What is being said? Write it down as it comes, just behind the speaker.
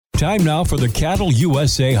Time now for the Cattle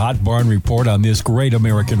USA Hot Barn Report on this great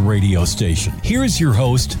American radio station. Here's your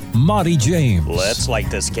host, Monty James. Let's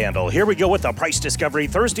light this candle. Here we go with the Price Discovery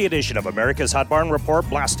Thursday edition of America's Hot Barn Report,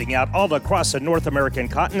 blasting out all across the North American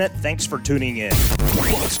continent. Thanks for tuning in.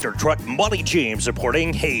 Monster Truck Monty James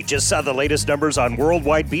reporting. Hey, just saw the latest numbers on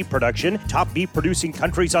worldwide beef production. Top beef producing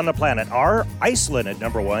countries on the planet are Iceland at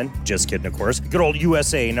number one. Just kidding, of course. Good old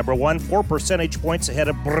USA, number one, 4 percentage points ahead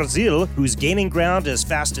of Brazil, who's gaining ground as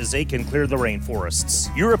fast as they can clear the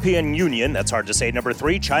rainforests. European Union, that's hard to say, number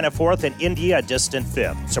 3. China fourth, and India a distant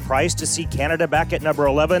 5th. Surprised to see Canada back at number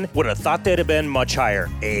 11. Would have thought they'd have been much higher,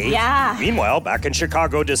 eh? Yeah. Meanwhile, back in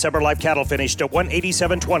Chicago, December live cattle finished at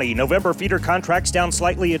 187.20. November feeder contracts down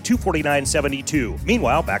slightly at 249.72.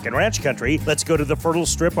 Meanwhile, back in ranch country, let's go to the fertile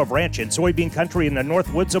strip of ranch and soybean country in the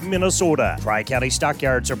north woods of Minnesota. Tri-County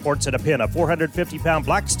Stockyards reports that a pen of 450-pound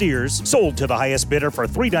black steers sold to the highest bidder for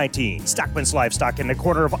 $319. Stockman's Livestock in the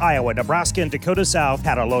corner of Iowa, Nebraska, and Dakota South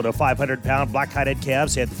had a load of 500-pound black-hided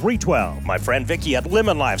calves at $312. My friend Vicky at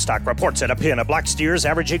Lemon Livestock reports that a pen of black steers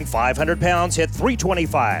averaging 500 pounds hit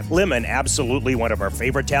 $325. Lemon, absolutely one of our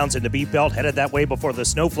favorite towns in the beef belt, headed that way before the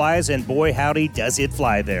snow flies, and boy howdy does it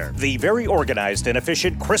fly there. The very organized and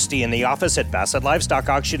efficient Christie in the office at Bassett Livestock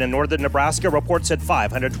Auction in northern Nebraska reports that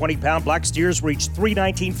 520-pound black steers reached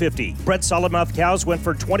 $319.50. Bred solid-mouth cows went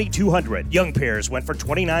for $2,200. Young pairs went for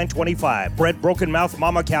 $29.25. Bred broken-mouth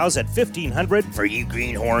mama cows at $1,500. For you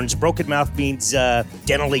greenhorns, broken mouth means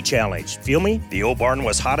dentally challenged. Feel me? The old barn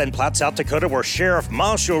was hot in Platte, South Dakota, where Sheriff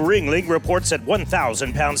Marshall Ringling reports that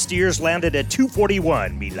 1,000-pound steers landed at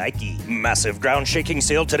 $241. Me likey. Massive ground-shaking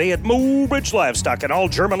sale today at Mobridge Livestock, an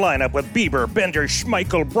all-German lineup with Bieber, Bender,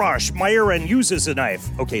 Schmeichel, Brosch, Meyer, and uses a knife.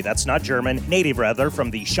 Okay, that's not German. Native, rather,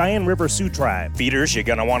 from the Cheyenne River Sioux tribe. Feeders, you're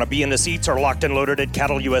gonna want to be in the seats or locked and loaded at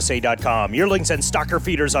cattleusa.com. Yearlings and stocker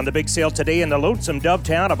feeders on the big sale today in the lonesome dove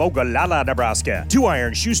town of Ogallala, Nebraska.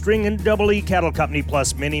 2-iron, shoestring, and Double E Cattle Company,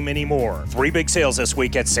 plus many, many more. 3 big sales this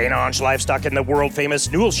week at St. Ange Livestock in the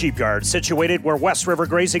world-famous Newell Sheepyard, situated where West River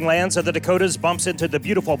grazing lands of the Dakotas bumps into the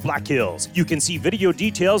beautiful Black Hills. You can see video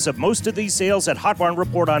details of most of these sales at Hot Barn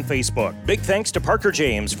Report on Facebook. Big thanks to Parker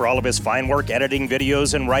James for all of his fine work editing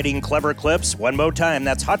videos and writing clever clips. One more time,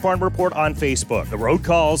 that's Hot Barn Report on Facebook. The road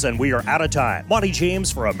calls, and we are out of time. Monty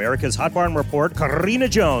James for America's Hot Barn Report. Karina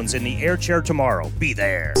Jones in the air chair tomorrow. Be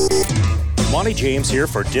there. Monty James here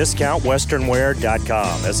for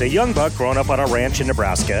DiscountWesternwear.com. As a young buck growing up on a ranch in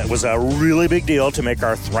Nebraska, it was a really big deal to make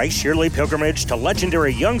our thrice-yearly pilgrimage to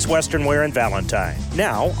legendary Young's Western Wear in Valentine.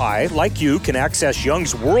 Now, I, like you, can access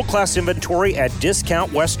Young's world-class inventory at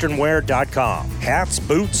DiscountWesternwear.com. Hats,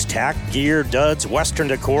 boots, tack, gear, duds, Western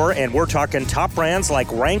decor, and we're talking top brands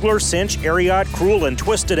like Wrangler, Cinch, Ariat, Cruel, and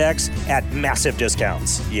Twisted X at massive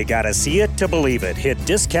discounts. You gotta see it to believe it. Hit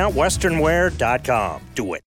DiscountWesternwear.com. Do it.